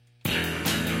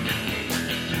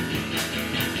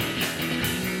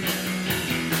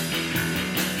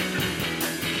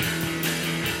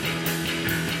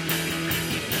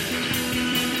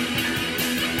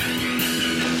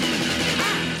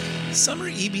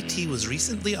Summer EBT was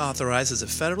recently authorized as a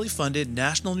federally funded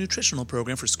national nutritional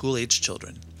program for school-aged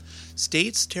children.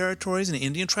 States, territories, and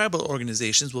Indian tribal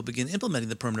organizations will begin implementing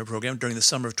the permanent program during the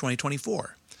summer of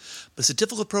 2024. But it's a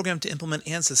difficult program to implement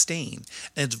and sustain,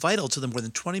 and it's vital to the more than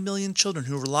 20 million children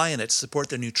who rely on it to support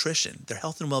their nutrition, their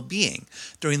health, and well-being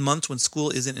during months when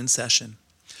school isn't in session.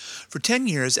 For 10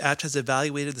 years, APT has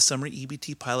evaluated the Summer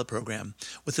EBT pilot program,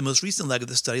 with the most recent leg of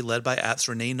the study led by APT's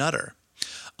Rene.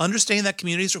 Understanding that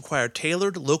communities require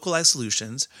tailored, localized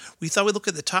solutions, we thought we'd look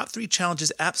at the top 3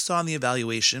 challenges APT saw in the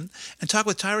evaluation and talk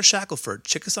with Tyra Shackelford,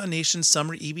 Chickasaw Nation's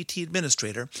Summer EBT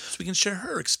Administrator, so we can share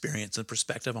her experience and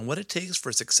perspective on what it takes for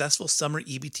a successful Summer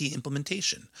EBT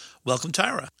implementation. Welcome,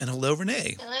 Tyra, and hello,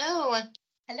 Rene. Hello.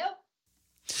 Hello.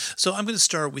 So I'm going to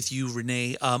start with you,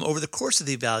 Rene. Over the course of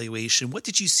the evaluation, what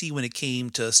did you see when it came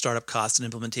to startup costs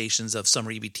and implementations of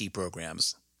Summer EBT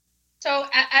programs? So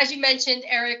as you mentioned,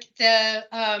 Eric, the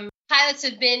pilots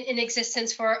have been in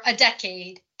existence for a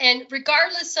decade. And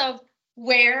regardless of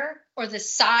where or the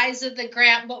size of the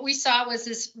grant, what we saw was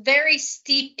this very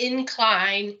steep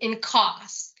incline in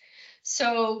costs.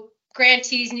 So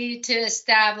grantees needed to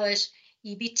establish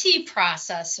EBT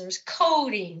processors,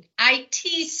 coding,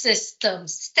 IT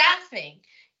systems, staffing,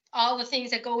 all the things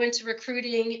that go into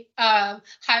recruiting,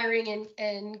 hiring,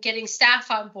 and getting staff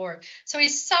on board. So we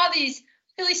saw these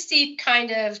really steep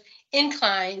kind of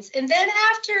inclines. And then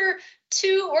after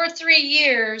 2 or 3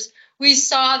 years, we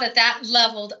saw that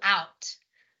leveled out.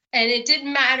 And it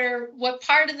didn't matter what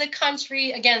part of the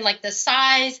country, again, like the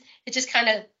size, it just kind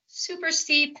of super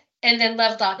steep and then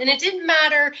leveled out. And it didn't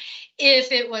matter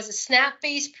if it was a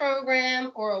SNAP-based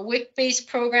program or a WIC-based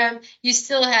program, you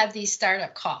still had these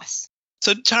startup costs.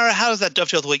 So, Tara, how does that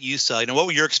dovetail with what you saw? What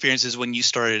were your experiences when you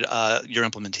started your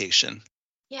implementation?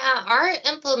 Yeah, our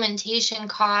implementation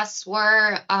costs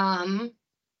were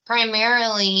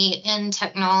primarily in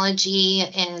technology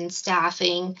and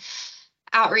staffing,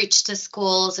 outreach to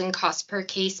schools, and cost per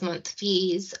case month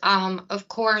fees. Of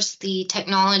course, the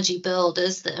technology build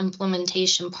is the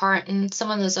implementation part, and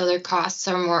some of those other costs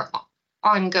are more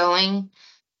ongoing.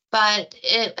 But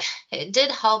it did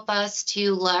help us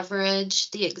to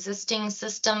leverage the existing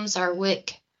systems our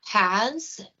WIC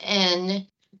has and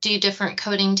do different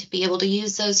coding to be able to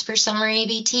use those for Summer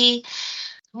EBT.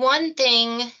 One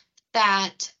thing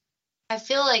that I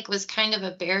feel like was kind of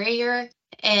a barrier,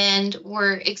 and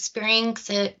we're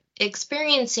experiencing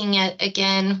it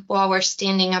again while we're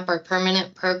standing up our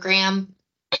permanent program,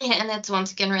 and it's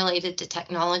once again related to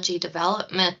technology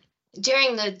development.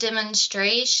 During the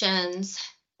demonstrations,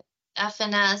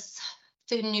 FNS,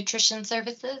 Food and Nutrition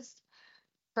Services,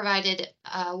 provided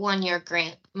a 1-year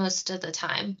grant most of the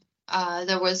time.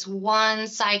 There was one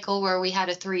cycle where we had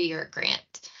a 3-year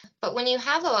grant. But when you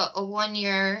have a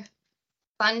 1-year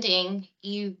funding,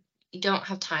 you don't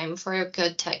have time for a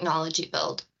good technology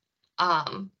build.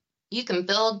 You can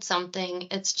build something,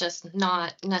 it's just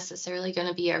not necessarily going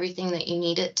to be everything that you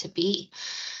need it to be.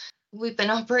 We've been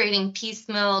operating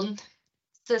piecemeal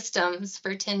systems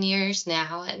for 10 years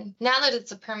now, and now that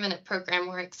it's a permanent program,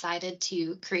 we're excited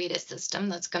to create a system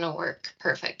that's going to work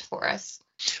perfect for us.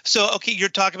 So, okay, you're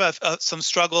talking about some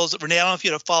struggles. Rene, I don't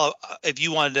know if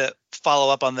you wanted to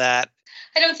follow up on that.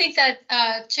 I don't think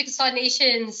that Chickasaw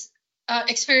Nation's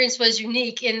experience was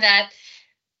unique in that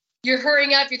you're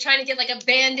hurrying up, you're trying to get like a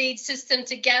Band-Aid system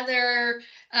together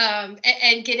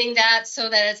and getting that so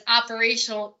that it's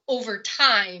operational over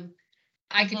time.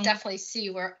 I could definitely see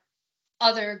where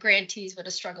other grantees would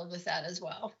have struggled with that as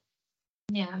well.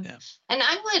 Yeah. And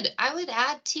I would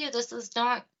add too, this is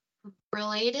not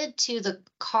related to the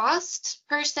cost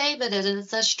per se, but it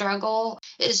is a struggle.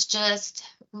 It's just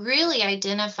really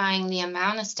identifying the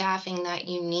amount of staffing that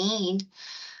you need.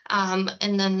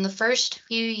 And then the first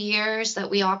few years that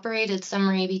we operated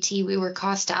Summer EBT, we were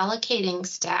cost allocating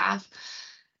staff,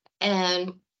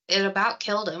 and it about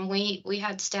killed them. We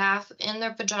had staff in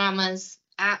their pajamas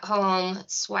at home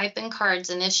swiping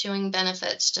cards and issuing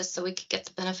benefits just so we could get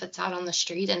the benefits out on the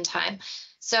street in time.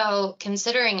 So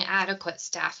considering adequate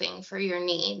staffing for your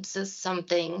needs is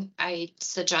something I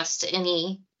suggest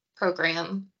any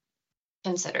program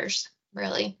considers,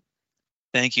 really.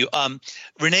 Thank you.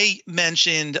 Rene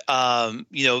mentioned,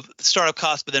 startup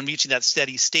costs, but then reaching that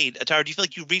steady state. Tara, do you feel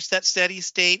like you reached that steady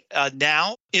state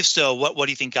now? If so, what do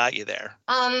you think got you there?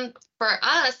 For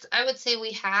us, I would say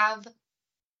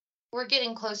we're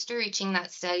getting close to reaching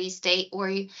that steady state.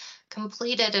 We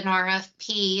completed an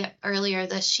RFP earlier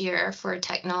this year for a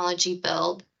technology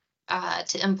build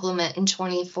to implement in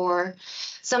 24.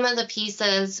 Some of the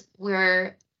pieces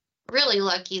we're really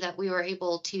lucky that we were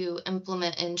able to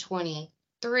implement in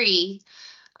 23.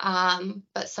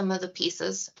 but some of the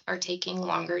pieces are taking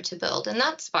longer to build, and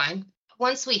that's fine.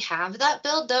 Once we have that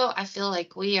build, though, I feel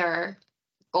like we are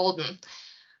golden.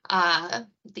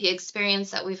 The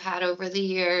experience that we've had over the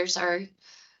years, our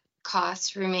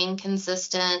costs remain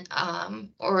consistent,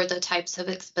 or the types of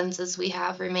expenses we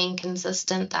have remain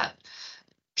consistent. That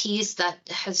piece that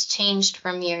has changed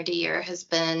from year to year has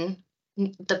been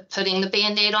the putting the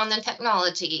Band-Aid on the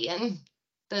technology and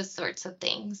those sorts of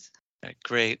things. Okay,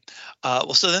 great.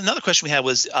 Well, so another question we had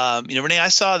was, Rene, I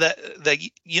saw that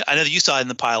I know that you saw in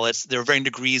the pilots, there were varying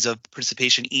degrees of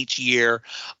participation each year.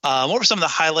 What were some of the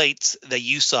highlights that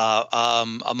you saw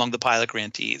among the pilot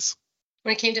grantees?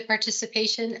 When it came to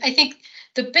participation, I think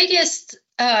the biggest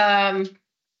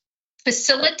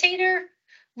facilitator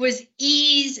was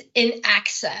ease in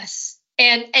access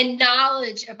and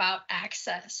knowledge about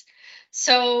access.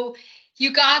 So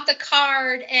you got the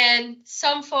card, and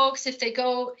some folks, if they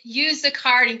go use the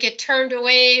card and get turned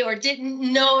away or didn't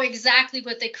know exactly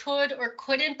what they could or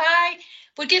couldn't buy,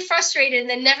 would get frustrated and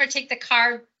then never take the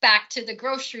card back to the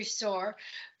grocery store.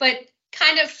 But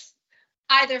kind of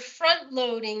either front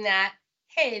loading that,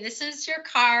 hey, this is your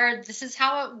card, this is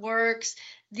how it works,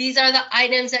 these are the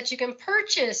items that you can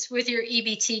purchase with your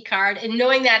EBT card, and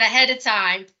knowing that ahead of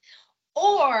time.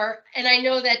 Or, and I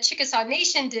know that Chickasaw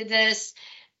Nation did this,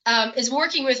 is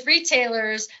working with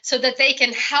retailers so that they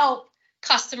can help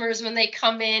customers when they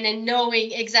come in, and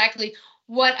knowing exactly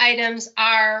what items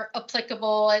are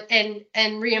applicable and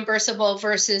reimbursable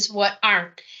versus what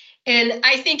aren't. And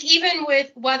I think even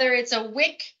with whether it's a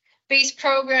WIC-based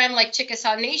program like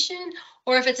Chickasaw Nation,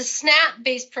 or if it's a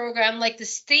SNAP-based program like the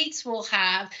states will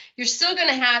have, you're still going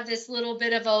to have this little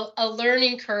bit of a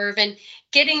learning curve, and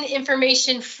getting the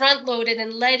information front-loaded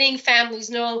and letting families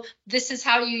know this is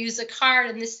how you use a card,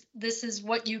 and this is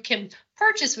what you can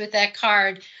purchase with that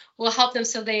card will help them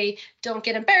so they don't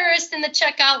get embarrassed in the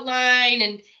checkout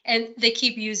line, and they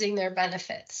keep using their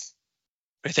benefits.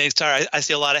 Thanks, Tyra. I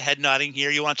see a lot of head nodding here.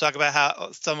 You want to talk about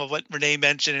how some of what Rene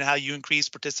mentioned and how you increase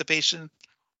participation?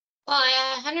 Well,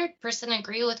 I 100%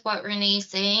 agree with what Renee's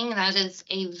saying. That is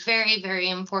a very, very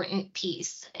important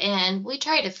piece. And we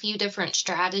tried a few different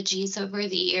strategies over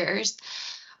the years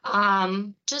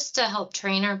just to help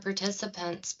train our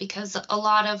participants, because a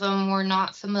lot of them were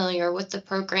not familiar with the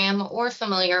program or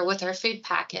familiar with our food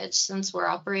package, since we're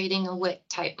operating a WIC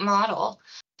type model.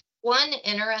 One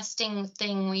interesting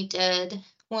thing we did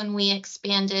when we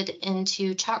expanded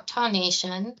into Choctaw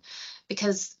Nation,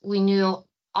 because we knew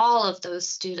all of those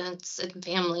students and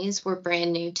families were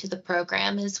brand new to the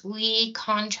program, is we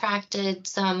contracted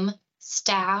some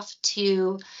staff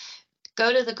to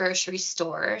go to the grocery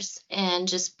stores and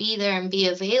just be there and be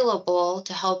available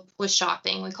to help with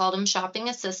shopping. We called them shopping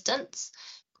assistants.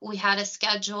 We had a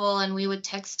schedule, and we would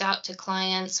text out to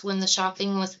clients when the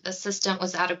shopping assistant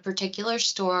was at a particular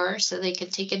store so they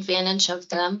could take advantage of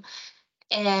them.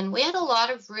 And we had a lot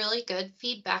of really good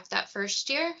feedback that first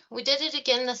year. We did it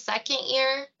again the second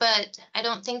year, but I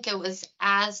don't think it was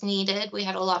as needed. We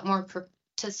had a lot more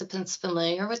participants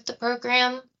familiar with the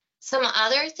program. Some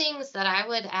other things that I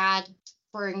would add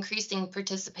for increasing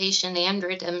participation and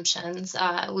redemptions,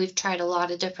 we've tried a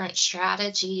lot of different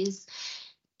strategies.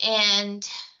 And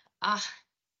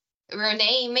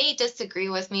Rene may disagree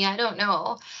with me, I don't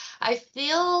know. I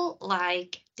feel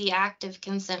like the active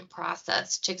consent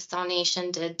process Chickasaw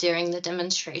Nation did during the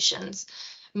demonstrations,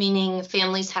 meaning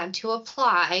families had to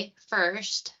apply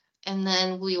first, and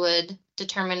then we would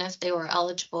determine if they were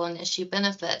eligible and issue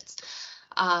benefits.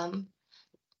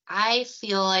 I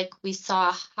feel like we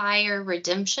saw higher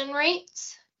redemption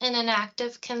rates in an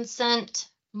active consent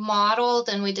model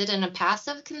than we did in a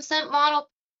passive consent model.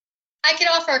 I could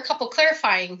offer a couple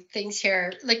clarifying things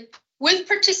here. Like with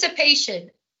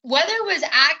participation, whether it was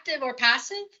active or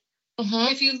passive,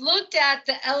 if you looked at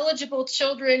the eligible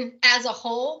children as a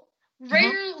whole,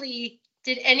 rarely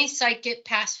did any site get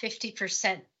past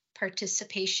 50%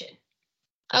 participation,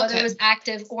 whether it was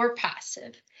active or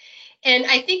passive. And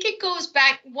I think it goes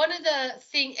back, one of the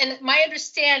things, and my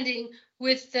understanding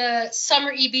with the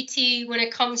Summer EBT when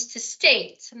it comes to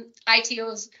states, and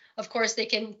ITOs, of course, they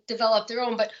can develop their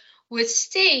own, but with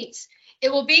states,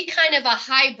 it will be kind of a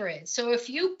hybrid. So if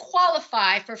you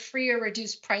qualify for free or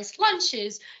reduced price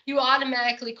lunches, you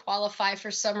automatically qualify for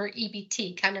Summer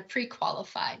EBT, kind of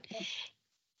pre-qualified.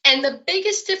 And the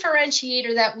biggest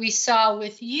differentiator that we saw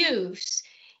with youths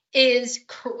is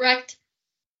correct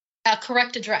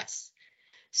address.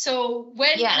 So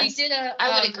when we did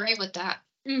I would agree with that.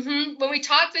 When we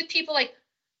talked with people like,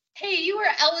 hey, you were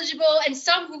eligible, and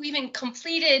some who even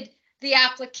completed the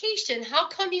application, how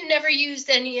come you never used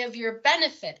any of your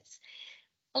benefits?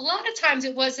 A lot of times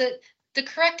it was that the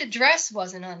correct address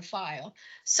wasn't on file.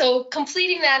 So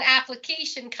completing that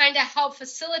application kind of helped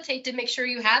facilitate to make sure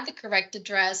you had the correct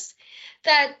address,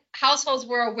 that households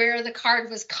were aware the card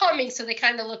was coming, so they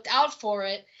kind of looked out for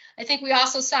it. I think we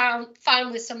also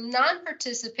found with some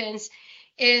non-participants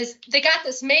is they got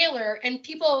this mailer, and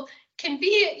people can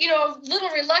be, a little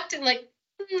reluctant, like,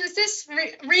 is this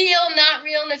real, not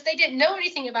real? And if they didn't know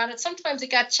anything about it, sometimes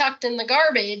it got chucked in the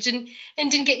garbage and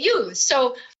didn't get used.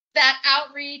 So that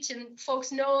outreach and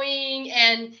folks knowing,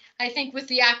 and I think with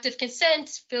the active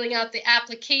consent, filling out the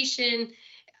application,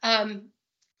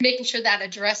 making sure that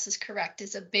address is correct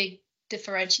is a big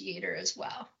differentiator as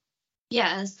well.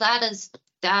 Yes, that is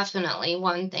definitely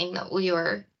one thing that we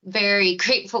were very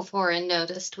grateful for and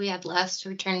noticed. We had less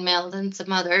return mail than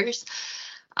some others.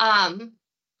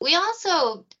 We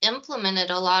also implemented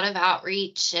a lot of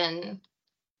outreach, and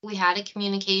we had a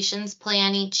communications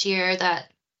plan each year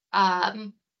that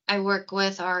I work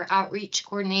with our outreach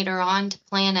coordinator on to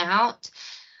plan out.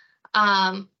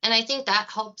 And I think that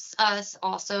helps us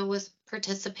also with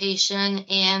participation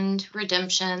and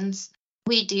redemptions.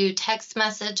 We do text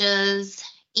messages,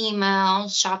 email,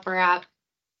 shopper app,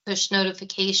 push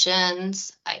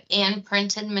notifications, and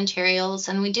printed materials.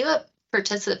 And we do a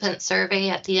participant survey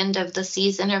at the end of the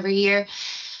season every year.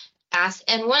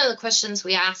 And one of the questions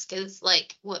we ask is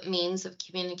like, what means of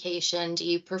communication do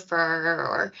you prefer,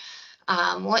 or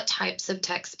what types of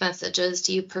text messages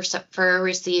do you prefer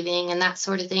receiving, and that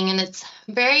sort of thing. And it's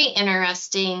very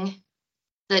interesting,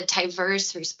 the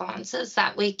diverse responses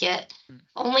that we get.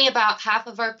 Only about half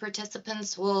of our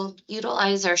participants will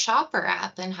utilize our shopper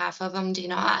app, and half of them do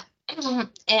not.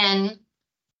 And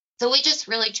so we just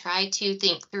really try to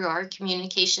think through our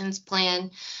communications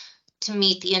plan to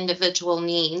meet the individual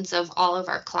needs of all of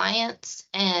our clients,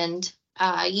 and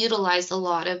utilize a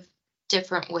lot of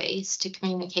different ways to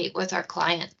communicate with our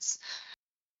clients.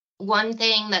 One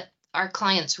thing that our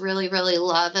clients really, really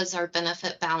love is our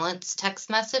benefit balance text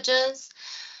messages.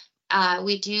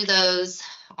 We do those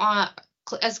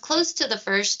as close to the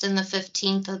 1st and the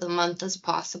 15th of the month as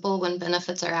possible when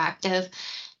benefits are active.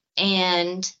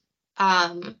 And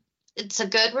it's a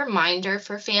good reminder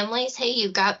for families, hey,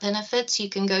 you've got benefits, you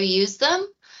can go use them.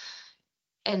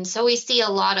 And so we see a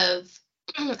lot of,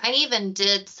 I even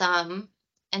did some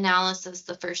analysis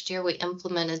the first year we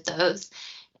implemented those,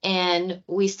 and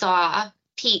we saw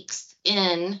peaks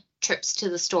in trips to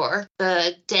the store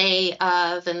the day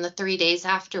of and the 3 days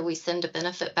after we send a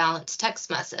benefit balance text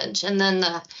message. And then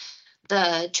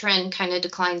the trend kind of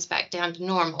declines back down to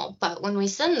normal. But when we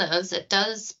send those, it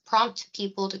does prompt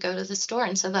people to go to the store.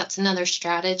 And so that's another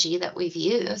strategy that we've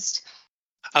used.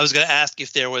 I was going to ask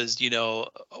if there was,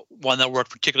 one that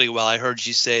worked particularly well. I heard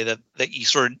you say that you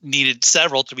sort of needed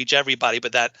several to reach everybody,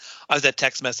 but that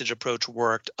text message approach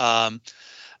worked.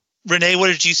 Rene, what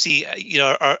did you see?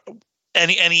 Are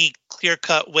any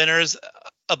clear-cut winners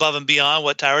above and beyond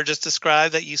what Tyra just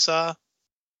described that you saw?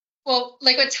 Well,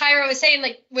 like what Tyra was saying,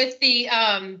 like with the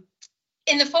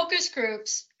in the focus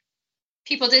groups,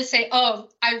 people did say, oh,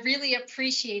 I really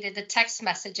appreciated the text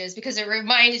messages because it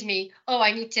reminded me, oh,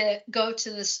 I need to go to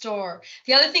the store.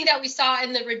 The other thing that we saw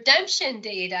in the redemption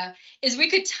data is we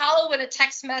could tell when a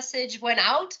text message went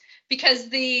out because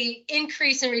the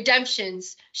increase in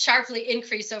redemptions sharply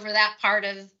increased over that part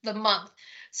of the month.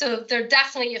 So they're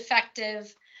definitely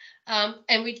effective.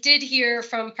 And we did hear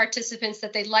from participants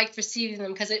that they liked receiving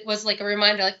them because it was like a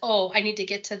reminder, like, oh, I need to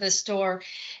get to the store.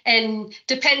 And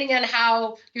depending on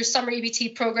how your summer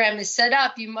EBT program is set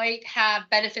up, you might have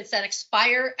benefits that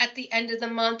expire at the end of the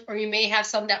month, or you may have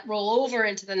some that roll over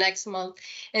into the next month.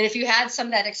 And if you had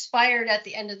some that expired at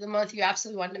the end of the month, you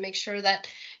absolutely wanted to make sure that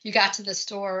you got to the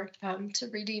store to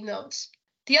redeem those.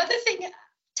 The other thing,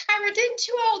 Tyra, didn't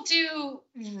you all do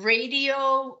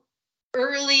radio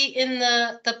early in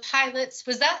the pilots?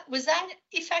 Was that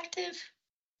effective?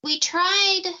 We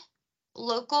tried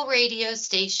local radio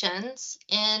stations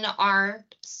in our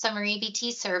summer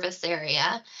EBT service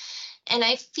area, and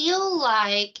I feel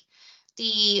like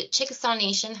the Chickasaw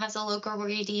Nation has a local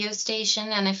radio station,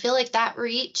 and I feel like that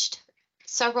reached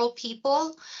several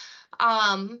people,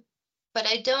 but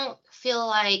I don't feel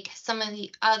like some of the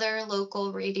other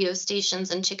local radio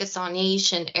stations in Chickasaw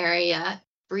Nation area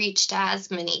reached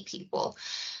as many people.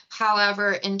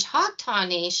 However, in Choctaw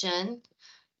Nation,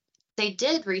 they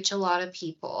did reach a lot of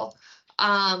people.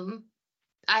 I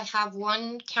have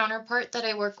one counterpart that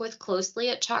I work with closely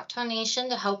at Choctaw Nation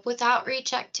to help with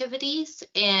outreach activities,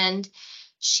 and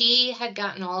she had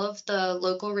gotten all of the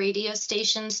local radio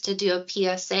stations to do a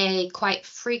PSA quite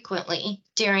frequently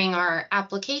during our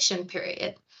application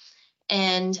period.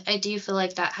 And I do feel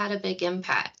like that had a big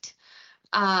impact.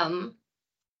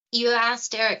 You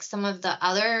asked Eric some of the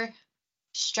other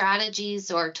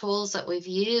strategies or tools that we've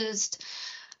used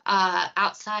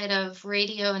outside of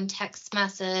radio and text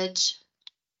message.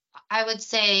 I would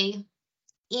say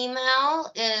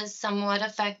email is somewhat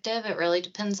effective. It really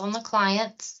depends on the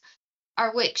clients.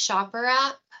 Our Wix Shopper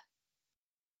app,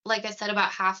 like I said,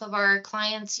 about half of our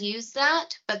clients use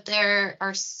that, but there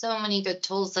are so many good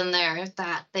tools in there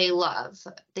that they love.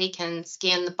 They can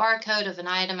scan the barcode of an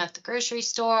item at the grocery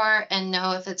store and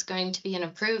know if it's going to be an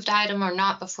approved item or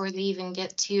not before they even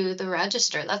get to the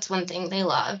register. That's one thing they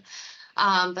love.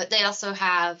 But they also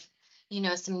have,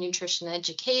 some nutrition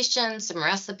education, some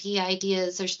recipe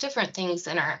ideas. There's different things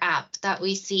in our app that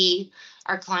we see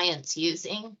our clients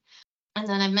using. And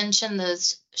then I mentioned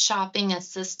those shopping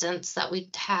assistants that we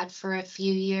had for a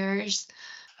few years.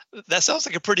 That sounds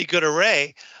like a pretty good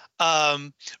array.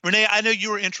 Rene, I know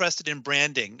you were interested in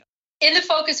branding. In the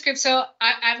focus group, so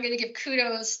I'm going to give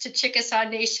kudos to Chickasaw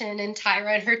Nation and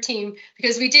Tyra and her team,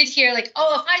 because we did hear if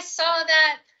I saw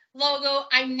that logo,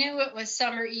 I knew it was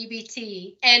Summer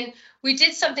EBT. And we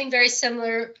did something very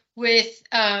similar with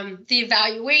the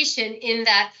evaluation, in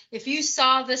that if you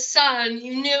saw the sun,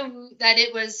 you knew that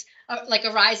it was like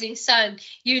a rising sun.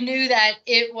 You knew that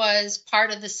it was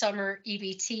part of the Summer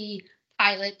EBT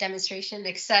pilot demonstration,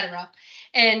 etc.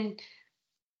 And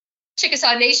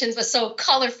Chickasaw Nations was so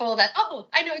colorful that,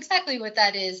 I know exactly what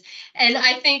that is. And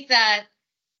I think that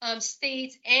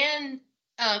states and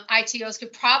ITOs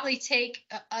could probably take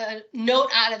a note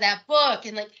out of that book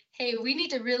and hey, we need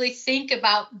to really think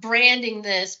about branding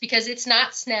this, because it's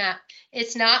not SNAP,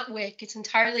 it's not WIC, it's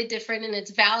entirely different, and it's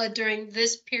valid during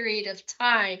this period of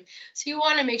time. So you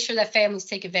want to make sure that families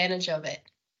take advantage of it.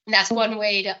 And that's one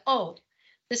way to,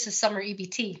 this is Summer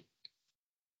EBT.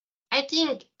 I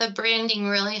think the branding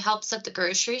really helps at the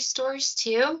grocery stores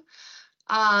too,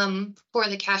 for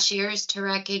the cashiers to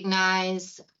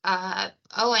recognize, I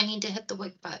need to hit the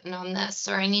WIC button on this,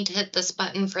 or I need to hit this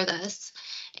button for this.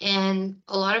 And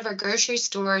a lot of our grocery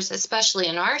stores, especially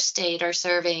in our state, are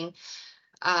serving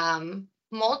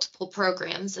multiple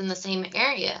programs in the same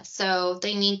area. So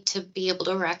they need to be able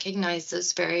to recognize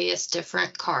those various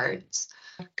different cards.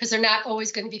 Because they're not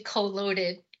always going to be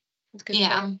co-loaded.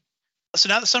 Yeah. So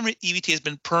now the Summer EBT has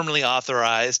been permanently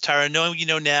authorized. Tyra, knowing you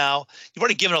know now, you've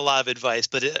already given a lot of advice,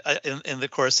 but in the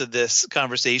course of this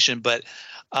conversation, but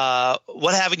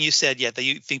what haven't you said yet that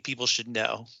you think people should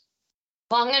know?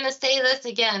 Well, I'm going to say this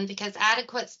again, because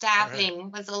adequate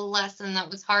staffing was a lesson that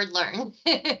was hard learned.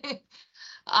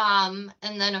 And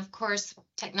then, of course,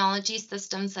 technology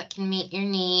systems that can meet your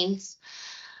needs.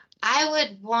 I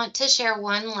would want to share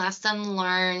one lesson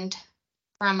learned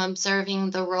from observing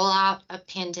the rollout of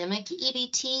pandemic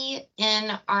EBT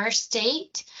in our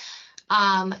state.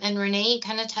 And Rene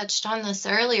kind of touched on this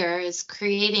earlier, is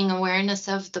creating awareness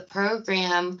of the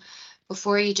program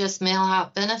before you just mail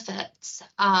out benefits.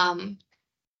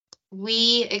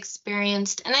 We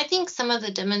experienced, and I think some of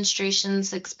the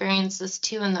demonstrations experienced this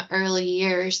too in the early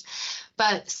years,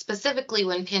 but specifically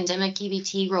when pandemic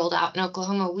EBT rolled out in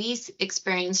Oklahoma, we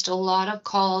experienced a lot of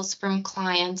calls from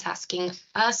clients asking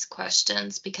us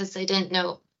questions because they didn't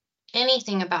know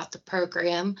anything about the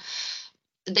program.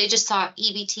 They just saw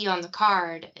EBT on the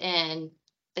card and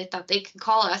they thought they could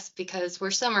call us because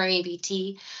we're Summer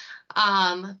EBT.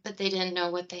 But they didn't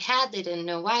know what they had. They didn't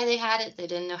know why they had it. They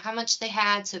didn't know how much they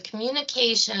had. So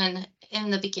communication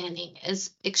in the beginning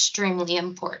is extremely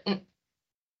important.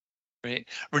 Right.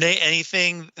 Rene,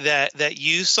 anything that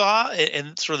you saw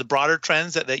in sort of the broader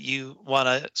trends that you want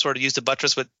to sort of use to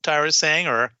buttress what Tyra is saying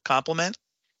or complement?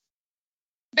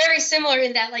 Very similar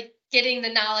in that, getting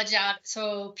the knowledge out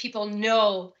so people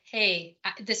know, hey,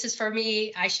 this is for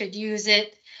me, I should use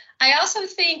it. I also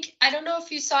think, I don't know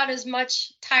if you saw it as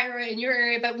much, Tyra, in your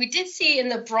area, but we did see in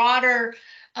the broader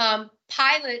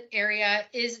pilot area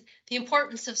is the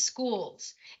importance of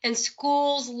schools, and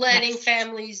schools letting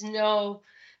families know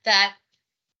that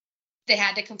they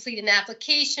had to complete an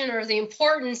application, or the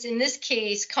importance in this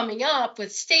case coming up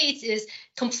with states is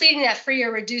completing that free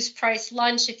or reduced price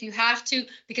lunch if you have to,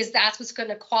 because that's what's going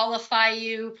to qualify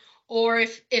you. Or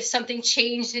if something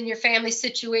changed in your family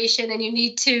situation and you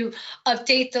need to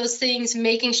update those things,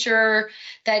 making sure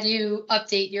that you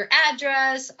update your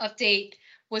address, update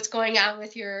what's going on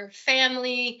with your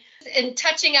family. And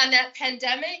touching on that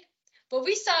pandemic, what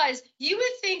we saw is you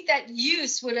would think that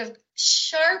use would have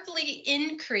sharply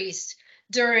increased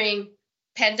during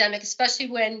pandemic, especially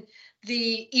when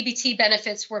the EBT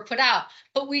benefits were put out.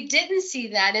 But we didn't see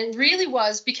that. And it really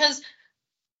was because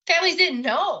families didn't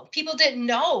know. People didn't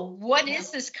know what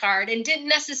is this card and didn't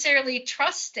necessarily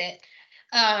trust it.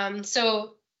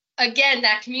 So again,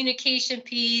 that communication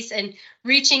piece and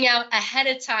reaching out ahead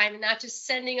of time and not just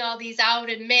sending all these out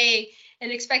in May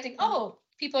and expecting, oh,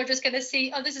 people are just going to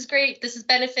see, oh, this is great, this is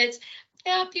benefits.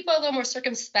 Yeah, people are a little more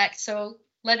circumspect. So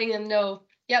letting them know,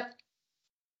 yep,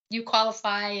 you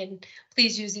qualify and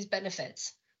please use these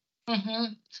benefits.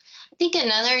 I think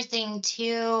another thing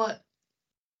too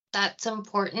that's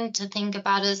important to think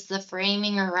about is the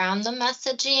framing around the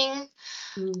messaging.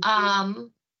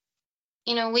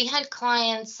 We had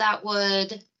clients that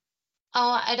would,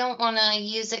 oh, I don't want to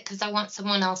use it because I want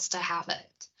someone else to have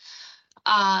it.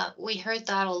 We heard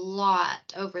that a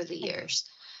lot over the years.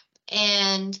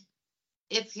 And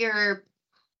if you're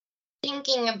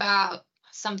thinking about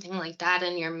something like that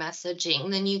in your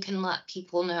messaging, then you can let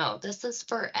people know this is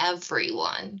for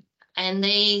everyone. And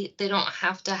they don't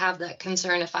have to have that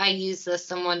concern. If I use this,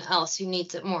 someone else who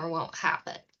needs it more won't have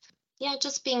it. Yeah,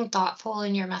 just being thoughtful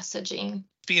in your messaging.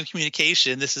 Speaking of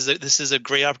communication, this is a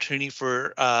great opportunity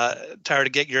for Tyra to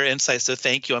get your insights. So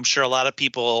thank you. I'm sure a lot of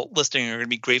people listening are going to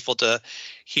be grateful to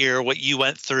hear what you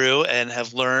went through and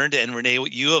have learned, and Rene,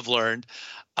 what you have learned.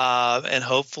 And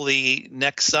hopefully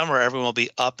next summer, everyone will be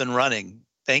up and running.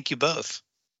 Thank you both.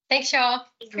 Thanks, y'all.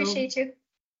 Appreciate you.